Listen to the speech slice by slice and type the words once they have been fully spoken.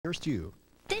First you.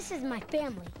 This is my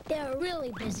family. They're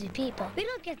really busy people. We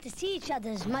don't get to see each other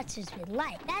as much as we'd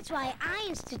like. That's why I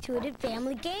instituted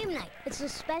Family Game Night. It's a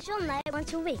special night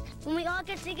once a week when we all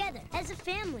get together as a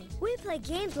family. We play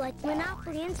games like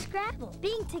Monopoly and Scrabble.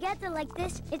 Being together like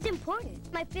this, it's important.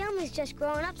 My family's just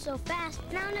growing up so fast,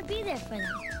 and I want to be there for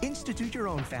them. Institute your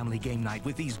own Family Game Night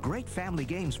with these great family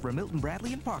games from Milton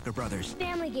Bradley and Parker Brothers.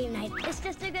 Family Game Night. It's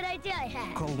just a good idea I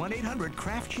had. Call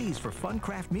 1-800-CRAFT-CHEESE for fun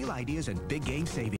Kraft meal ideas and big game savings.